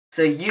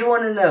So you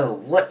want to know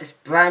what this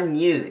brand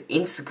new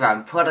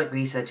Instagram product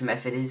research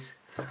method is?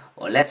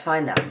 Well, let's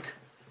find out.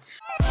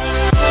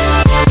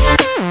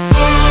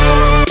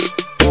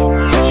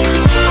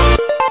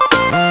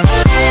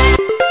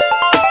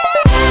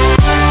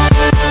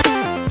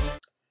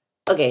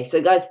 Okay,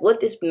 so guys,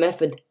 what this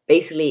method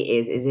basically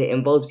is it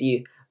involves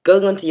you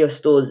going onto your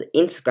store's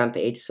Instagram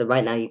page. So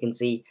right now you can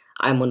see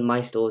I'm on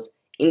my store's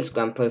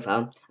Instagram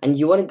profile, and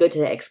you want to go to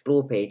the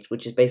explore page,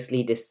 which is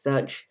basically this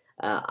search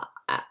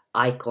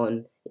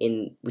icon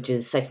which is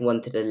the second one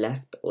to the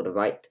left or the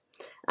right,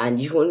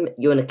 and you want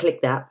to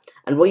click that.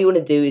 And what you want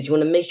to do is you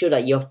want to make sure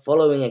that you're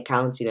following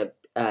accounts,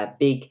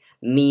 big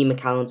meme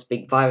accounts,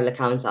 big viral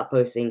accounts are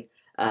posting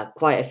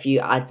quite a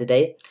few ads a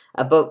day.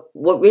 But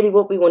what we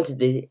want to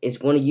do is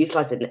we want to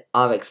utilize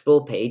our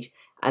explore page.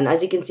 And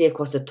as you can see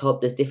across the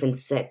top, there's different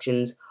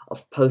sections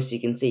of posts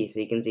you can see. So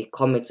you can see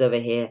comics over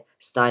here,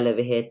 style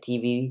over here,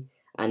 TV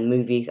and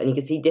movies, and you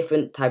can see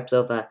different types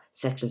of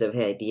sections over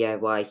here,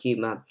 DIY,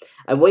 humor.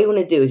 And what you want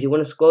to do is you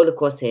want to scroll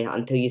across here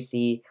until you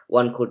see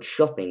one called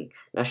shopping.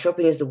 Now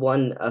shopping is the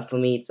one, for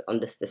me it's on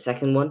the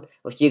second one,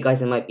 or for you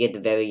guys it might be at the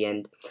very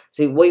end.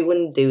 So what you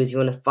want to do is you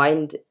want to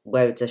find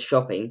where it says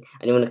shopping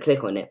and you want to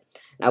click on it.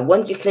 Now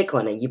once you click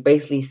on it, you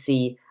basically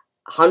see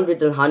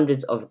hundreds and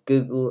hundreds of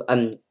Google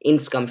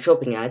Instagram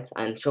shopping ads,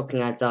 and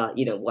shopping ads are,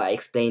 what I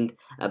explained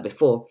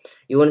before.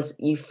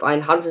 You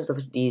find hundreds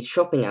of these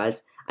shopping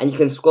ads, and you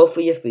can scroll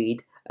through your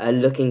feed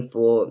looking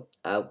for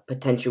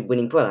potential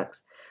winning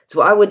products. So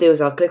what I would do is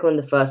I'll click on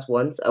the first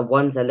ones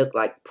that look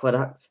like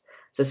products.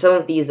 So some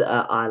of these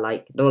are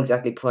like not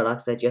exactly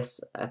products, they're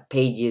just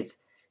pages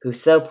who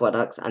sell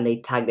products, and they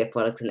tag their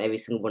products in every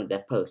single one of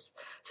their posts.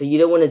 So you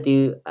don't want to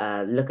do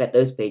look at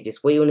those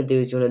pages. What you want to do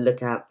is you want to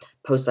look at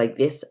posts like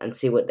this and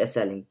see what they're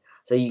selling.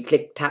 So you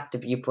tap to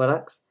view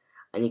products,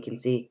 and you can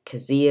see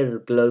Kazia's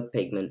Glow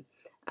Pigment,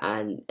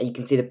 and you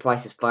can see the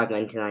price is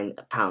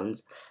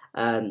 £5.99.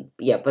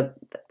 Yeah, but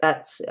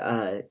that's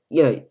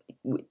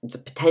it's a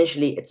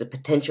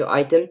potential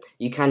item.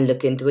 You can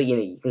look into it.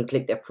 You can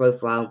click their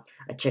profile,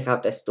 check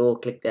out their store,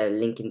 click their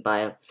link in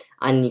bio,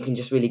 and you can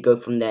just really go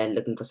from there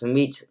looking for some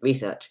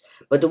research.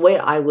 But the way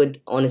I would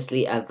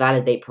honestly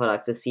validate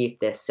products to see if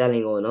they're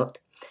selling or not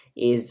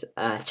is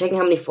checking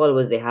how many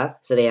followers they have.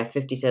 So they have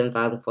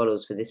 57,000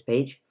 followers for this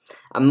page,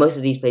 and most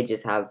of these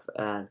pages have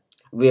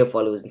real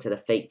followers instead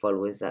of fake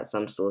followers that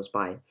some stores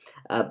buy.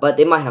 But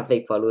they might have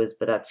fake followers,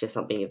 but that's just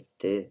something you have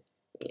to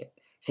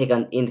take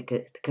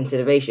into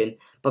consideration.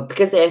 But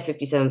because they have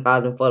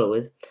 57,000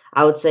 followers,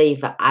 I would say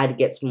if an ad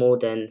gets more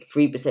than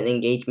 3%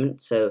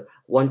 engagement, so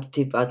 1,000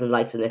 to 2,000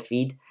 likes on their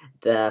feed,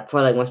 the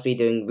product must be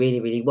doing really,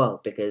 really well.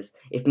 Because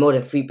if more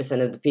than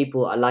 3% of the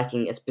people are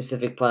liking a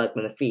specific product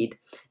on the feed,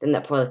 then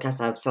that product has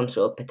to have some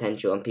sort of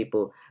potential, and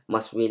people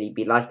must really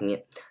be liking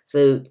it.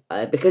 So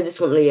because this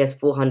one only has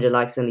 400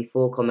 likes, only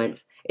 4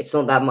 comments, it's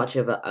not that much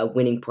of a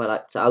winning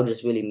product, so I'll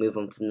just really move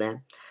on from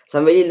there. So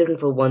I'm really looking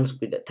for ones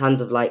with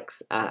tons of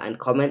likes and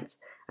comments,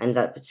 and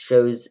that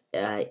shows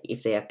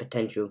if they have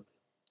potential.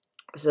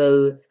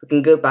 So we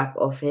can go back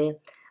off here,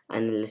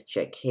 and let's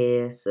check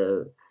here.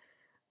 So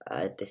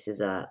this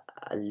is a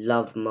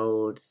love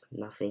mode,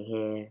 nothing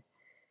here.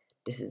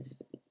 This is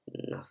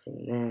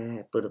nothing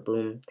there,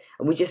 boom.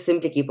 And we just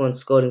simply keep on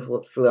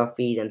scrolling through our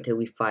feed until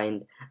we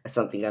find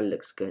something that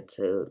looks good.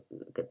 So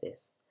look at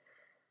this.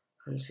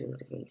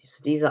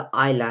 So these are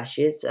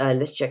eyelashes.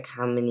 Let's check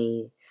how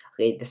many.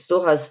 Okay, the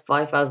store has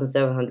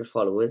 5,700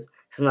 followers,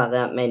 so not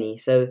that many.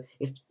 So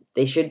if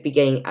they should be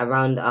getting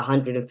around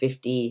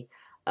 150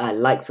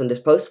 likes on this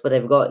post, but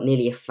they've got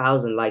nearly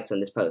 1,000 likes on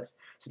this post.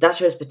 So that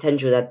shows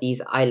potential that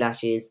these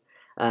eyelashes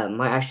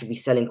might actually be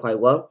selling quite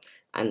well.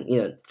 And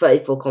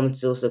 34 comments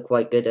is also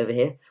quite good over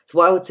here. So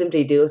what I would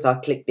simply do is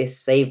I'll click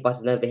this save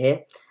button over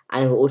here,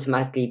 and it will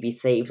automatically be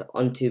saved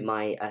onto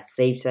my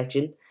save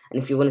section.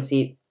 And if you want to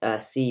see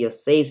your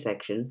save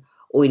section,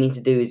 all you need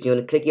to do is you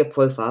want to click your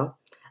profile,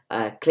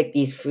 click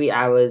these 3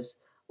 arrows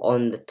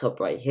on the top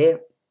right here,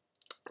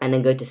 and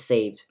then go to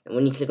saved. And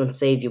when you click on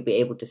saved, you'll be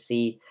able to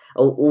see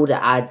all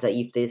the ads that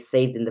you've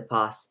saved in the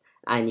past,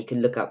 and you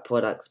can look at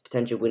products,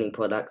 potential winning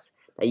products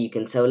that you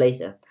can sell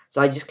later. So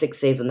I just click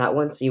saved on that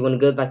one. So you want to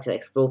go back to the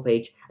explore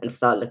page and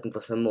start looking for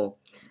some more.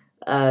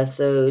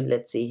 So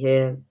let's see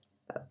here.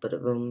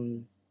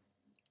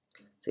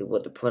 See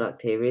what the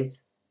product here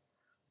is.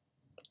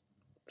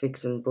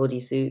 Fixin'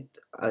 bodysuit.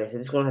 Okay, so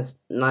this one has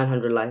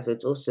 900 likes, so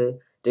it's also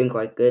doing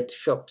quite good.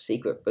 Shop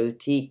Secret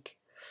Boutique.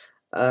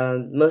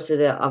 Most of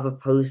their other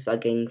posts are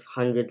getting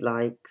 100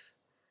 likes.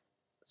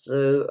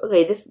 So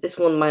okay, this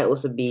one might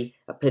also be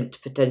a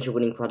potential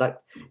winning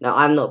product. Now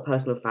I'm not a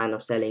personal fan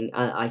of selling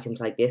items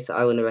like this, so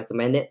I wouldn't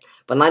recommend it.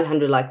 But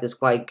 900 likes is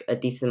quite a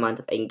decent amount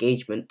of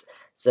engagement.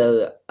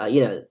 So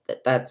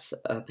that's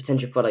a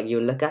potential product you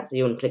will look at. So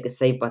you want to click the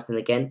save button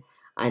again,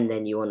 and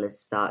then you want to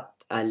start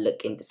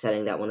look into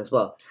selling that one as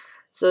well.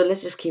 So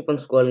let's just keep on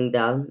scrolling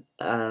down.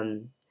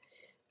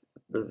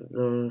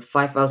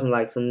 5,000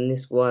 likes on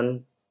this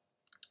one,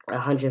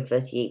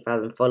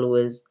 138,000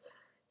 followers.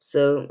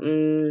 So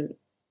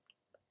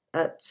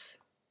that's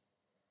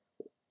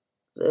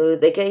So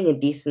they're getting a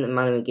decent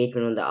amount of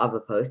engagement on the other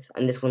posts,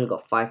 and this one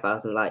got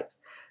 5,000 likes.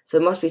 So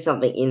it must be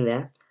something in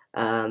there.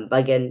 But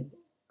again,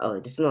 oh,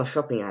 this is not a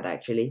shopping ad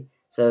actually.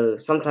 So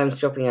sometimes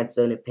shopping ads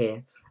don't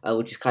appear,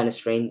 which is kind of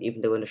strange,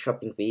 even though in a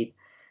shopping feed.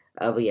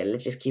 But yeah,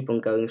 let's just keep on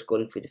going,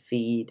 scrolling through the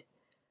feed.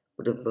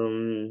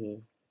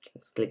 Boom.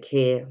 Let's click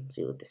here,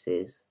 see what this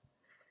is.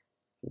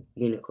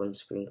 Unicorn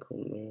sprinkle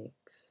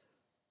mix.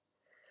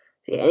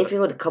 So yeah, anything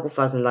with a couple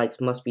thousand likes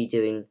must be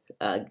doing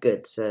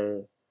good.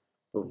 So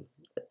boom,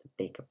 the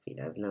makeup feed.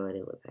 I have no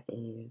idea what that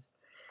is.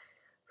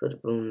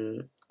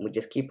 Boom. We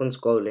just keep on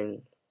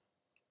scrolling.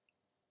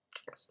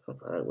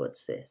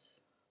 What's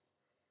this?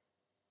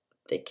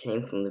 They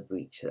came from the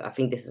breach. I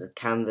think this is a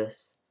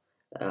canvas.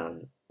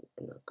 I'm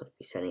not gonna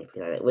be selling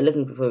anything like that. We're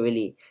looking for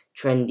really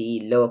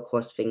trendy, lower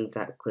cost things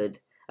that could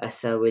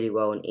sell really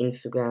well on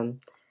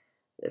Instagram.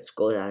 Let's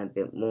scroll down a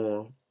bit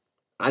more.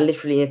 And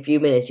literally in a few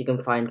minutes, you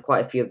can find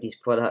quite a few of these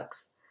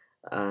products.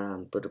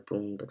 Boom.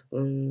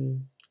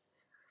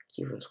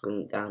 Keep on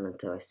scrolling down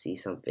until I see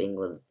something.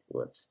 Well,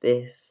 what's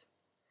this?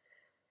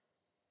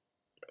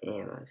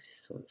 Yeah,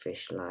 that's some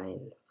fish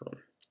line.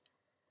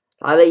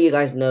 I'll let you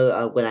guys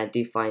know when I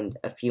do find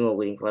a few more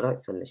winning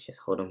products. So let's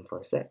just hold on for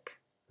a sec.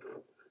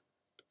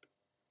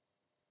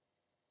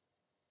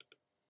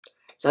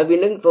 So I've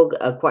been looking for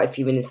quite a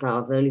few minutes now.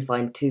 I've only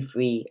found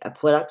 2-3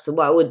 products. So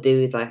what I would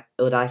do is I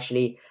would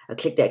actually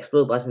click the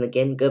explore button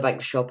again, go back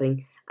to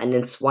shopping, and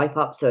then swipe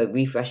up so it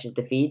refreshes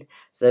the feed.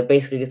 So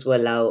basically this will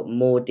allow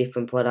more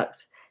different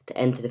products to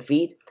enter the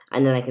feed,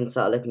 and then I can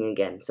start looking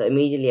again. So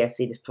immediately I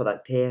see this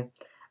product here.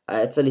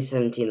 It's only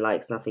 17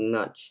 likes, nothing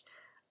much.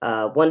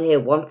 One here,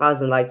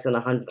 1,000 likes and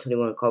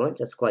 121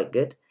 comments. That's quite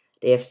good.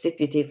 They have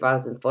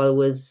 62,000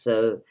 followers.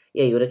 So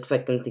yeah, you would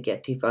expect them to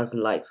get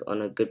 2,000 likes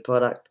on a good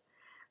product.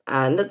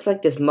 And looks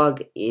like this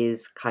mug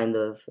is kind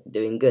of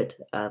doing good,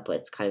 but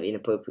it's kind of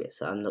inappropriate,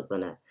 so I'm not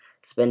gonna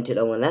spend too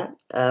long on that.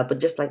 But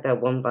just like that,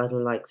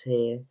 1,000 likes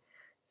here,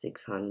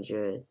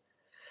 600.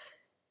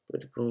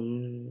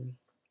 Boom.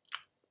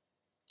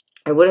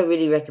 I wouldn't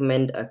really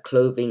recommend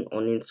clothing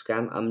on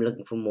Instagram. I'm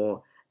looking for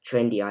more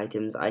trendy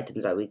items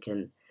that we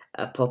can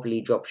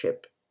properly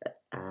dropship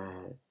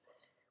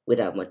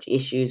without much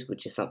issues,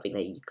 which is something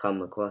that you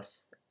come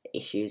across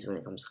issues when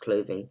it comes to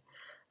clothing.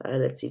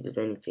 Let's see if there's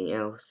anything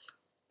else.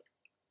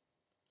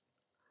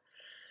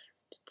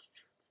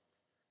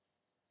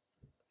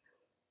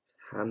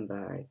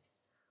 Handbag,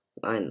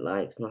 9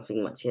 likes,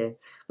 nothing much here.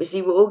 We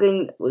see we're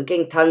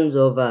getting tons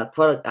of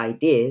product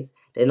ideas.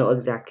 They're not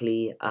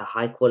exactly a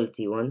high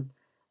quality one,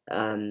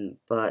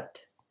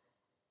 but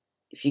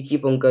if you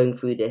keep on going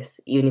through this,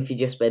 even if you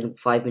just spend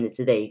 5 minutes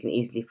a day, you can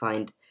easily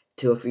find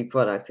 2 or 3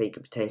 products that you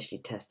could potentially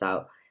test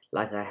out,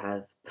 like I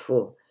have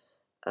before.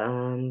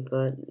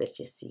 But let's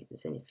just see if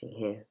there's anything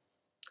here.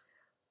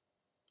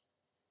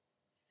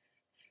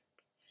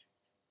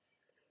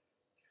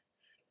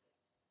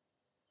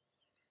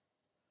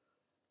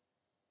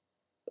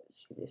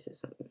 Let's see, this is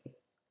something.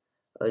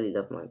 I really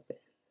love my bed.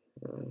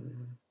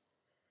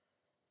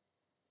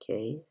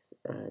 Okay,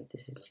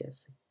 this is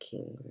just a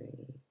king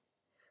ring.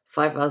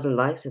 5,000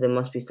 likes, so there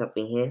must be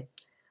something here.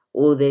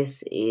 All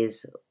this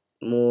is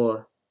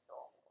more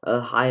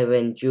higher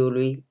end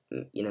jewelry,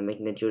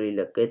 making the jewelry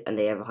look good, and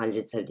they have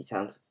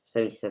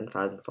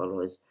 177,000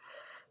 followers.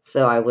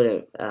 So I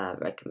wouldn't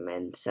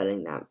recommend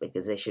selling that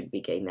because they should be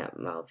getting that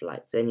amount of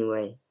likes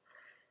anyway.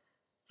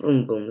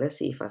 Boom. Let's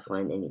see if I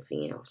find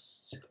anything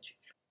else.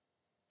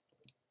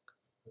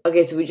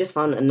 Okay, so we just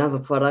found another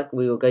product.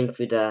 We were going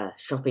through the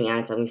shopping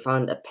ads and we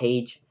found a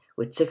page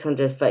with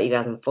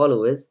 630,000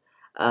 followers,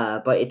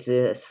 but it's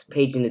a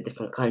page in a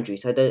different country,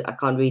 so I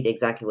can't read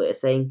exactly what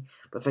it's saying.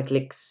 But if I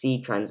click see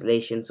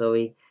translation,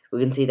 we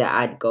can see that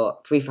ad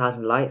got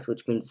 3,000 likes,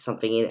 which means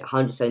something in it,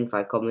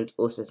 175 comments,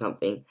 also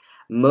something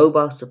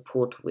mobile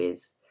support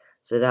with.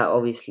 So that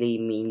obviously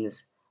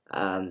means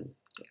I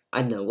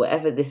don't know,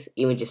 whatever this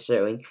image is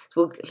showing.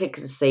 So we'll click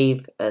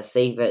save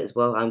it as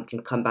well. I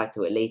can come back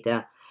to it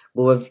later.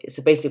 So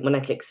basically, when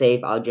I click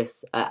save, I'll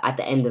just at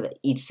the end of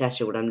each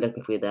session when I'm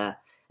looking through the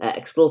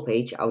explore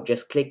page, I'll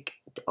just click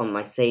on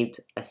my saved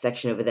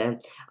section over there.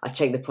 I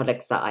check the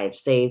products that I have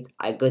saved.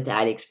 I go to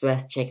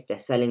AliExpress, check if they're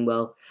selling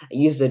well. I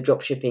use the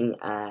dropshipping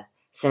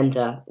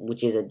center,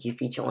 which is a new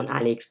feature on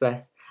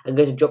AliExpress. I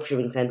go to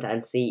dropshipping center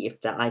and see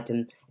if the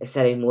item is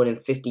selling more than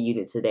 50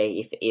 units a day.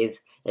 If it is,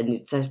 then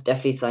it's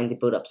definitely starting to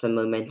build up some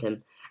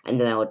momentum,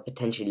 and then I would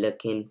potentially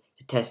look into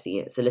testing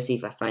it. So let's see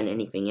if I find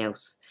anything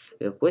else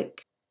real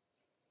quick.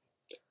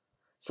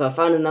 So I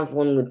found another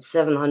one with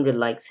 700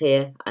 likes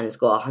here, and it's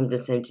got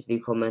 173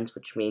 comments,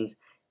 which means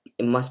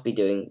it must be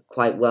doing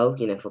quite well,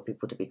 for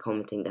people to be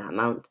commenting that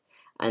amount.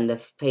 And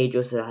the page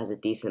also has a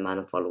decent amount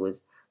of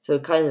followers, so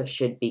it kind of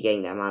should be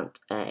getting that amount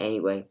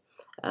anyway.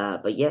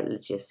 But yeah,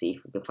 let's just see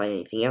if we can find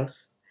anything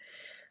else.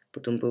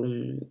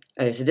 Boom.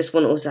 Okay, so this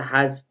one also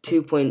has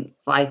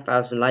 2.5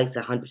 thousand likes,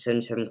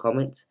 177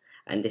 comments,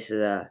 and this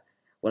is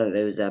one of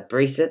those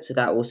bracelets, so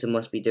that also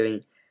must be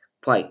doing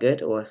quite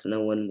good, or else no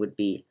one would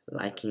be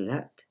liking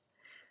that.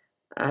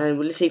 And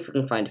let's see if we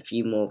can find a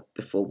few more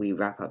before we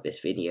wrap up this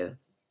video.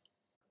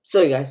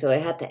 Sorry guys, so I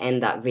had to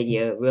end that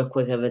video real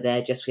quick over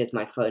there just because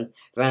my phone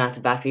ran out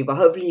of battery, but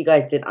hopefully you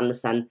guys did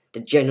understand the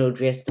general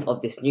gist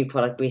of this new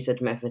product research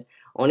method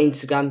on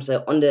Instagram.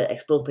 So on the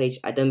explore page,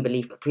 I don't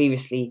believe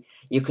previously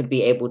you could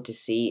be able to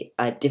see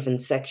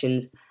different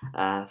sections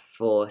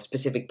for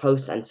specific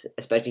posts, and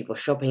especially for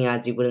shopping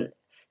ads, you wouldn't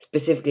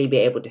specifically be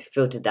able to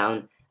filter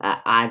down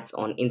ads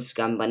on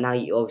Instagram, but now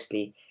you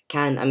obviously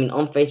can. I mean,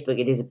 on Facebook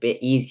it is a bit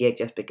easier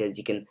just because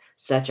you can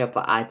search up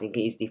for ads and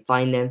can easily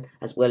find them,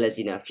 as well as,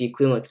 you know, a few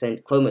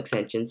Chrome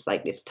extensions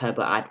like this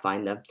Turbo Ad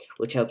Finder,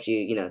 which helps you,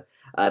 you know,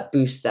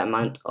 boost the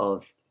amount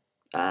of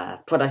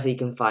products that you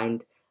can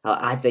find,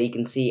 ads that you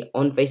can see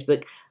on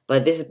Facebook.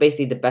 But this is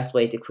basically the best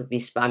way to quickly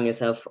spam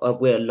yourself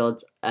with a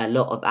lot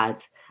of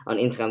ads on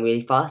Instagram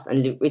really fast,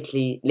 and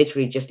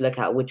literally just look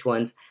at which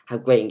ones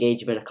have great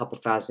engagement, a couple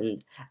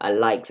thousand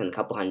likes and a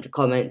couple hundred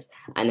comments,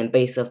 and then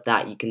based off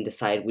that you can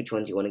decide which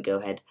ones you want to go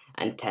ahead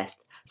and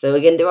test. So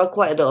again, there are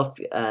quite a lot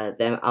of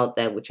them out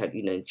there which are,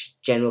 you know,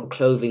 general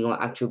clothing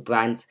or actual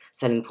brands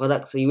selling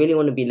products. So you really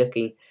want to be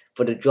looking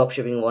for the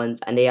dropshipping ones,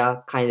 and they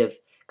are kind of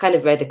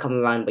rare to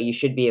come around, but you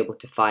should be able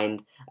to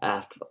find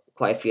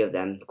quite a few of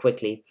them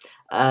quickly.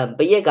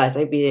 But yeah guys,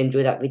 I hope you did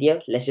enjoy that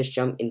video. Let's just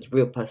jump into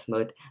real post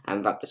mode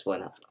and wrap this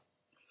one up.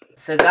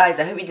 So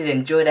guys, I hope you did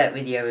enjoy that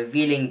video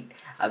revealing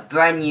a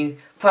brand new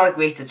product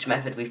research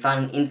method we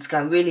found on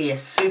Instagram. Really a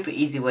super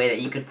easy way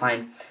that you could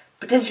find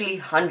potentially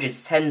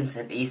hundreds, tens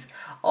at least,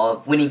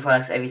 of winning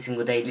products every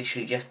single day,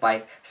 literally just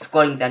by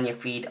scrolling down your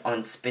feed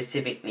on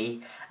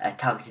specifically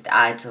targeted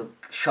ads or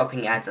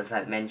shopping ads, as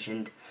I've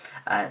mentioned,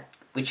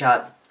 which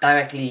are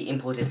directly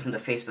imported from the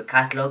Facebook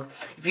catalog.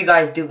 If you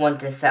guys do want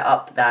to set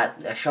up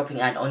that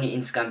shopping ad on your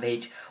Instagram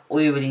page, all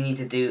you really need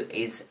to do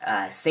is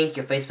sync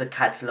your Facebook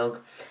catalog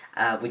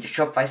with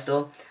your Shopify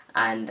store,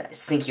 and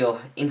sync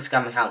your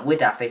Instagram account with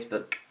that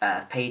Facebook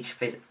page,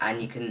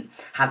 and you can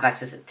have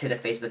access to the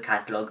Facebook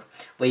catalog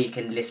where you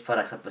can list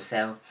products up for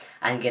sale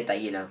and get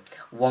that, you know,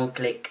 one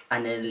click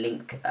and a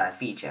link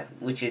feature,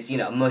 which is, you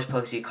know, most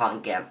posts you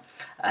can't get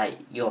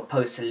your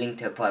post to link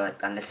to a product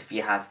unless if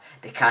you have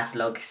the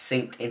catalog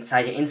synced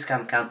inside your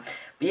Instagram account.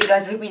 But yeah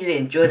guys, I hope you did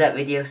enjoy that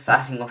video,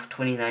 starting off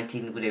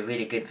 2019 with a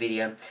really good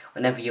video.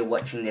 Whenever you're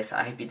watching this,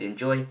 I hope you did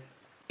enjoy.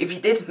 If you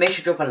did, make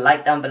sure to drop a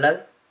like down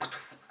below,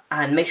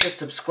 and make sure to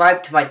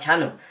subscribe to my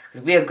channel,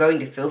 because we are growing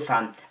the Phil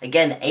fam.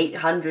 Again,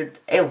 8,000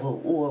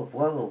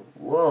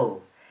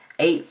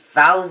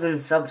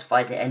 subs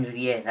by the end of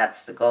the year.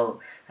 That's the goal.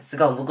 That's the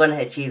goal. We're going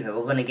to achieve it.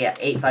 We're going to get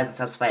 8,000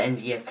 subs by the end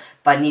of the year.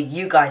 But I need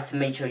you guys to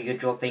make sure you're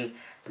dropping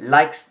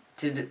likes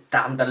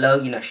down below,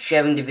 you know,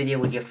 sharing the video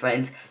with your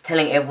friends,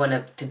 telling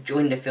everyone to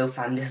join the Phil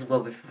fam. This is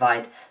what we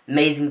provide.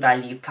 Amazing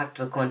value,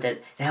 practical content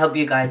to help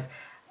you guys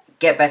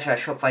get better at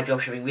Shopify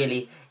dropshipping,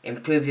 really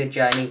improve your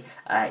journey,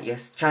 your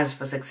chances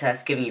for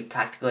success, giving you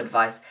practical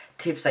advice,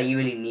 tips that you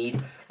really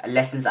need,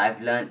 lessons that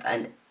I've learned,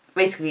 and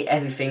basically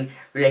everything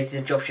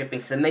related to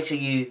dropshipping. So make sure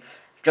you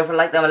drop a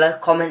like down below,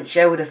 comment,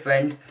 share with a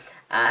friend,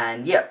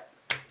 and yeah,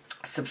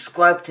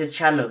 subscribe to the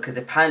channel, because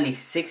apparently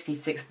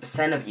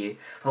 66% of you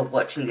who are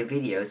watching the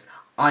videos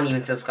aren't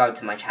even subscribed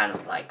to my channel.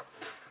 Like,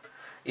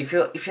 if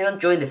you're not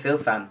joined the Phil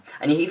fam,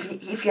 and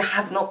if you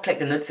have not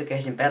clicked the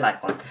notification bell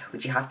icon,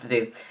 which you have to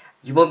do,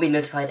 you won't be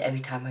notified every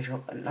time I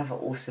drop another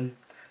awesome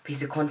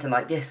piece of content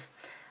like this.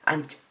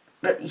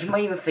 But you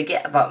might even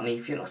forget about me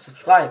if you're not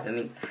subscribed. I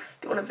mean,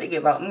 do you want to forget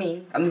about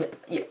me? I mean,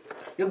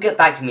 you'll get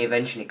back to me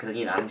eventually, because,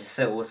 you know, I'm just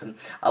so awesome.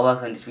 I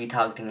work on this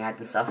retargeting ads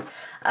and stuff.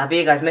 But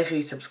yeah guys, make sure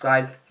you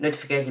subscribe,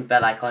 notification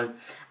bell icon,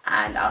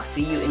 and I'll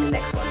see you in the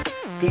next one.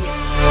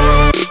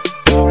 Peace.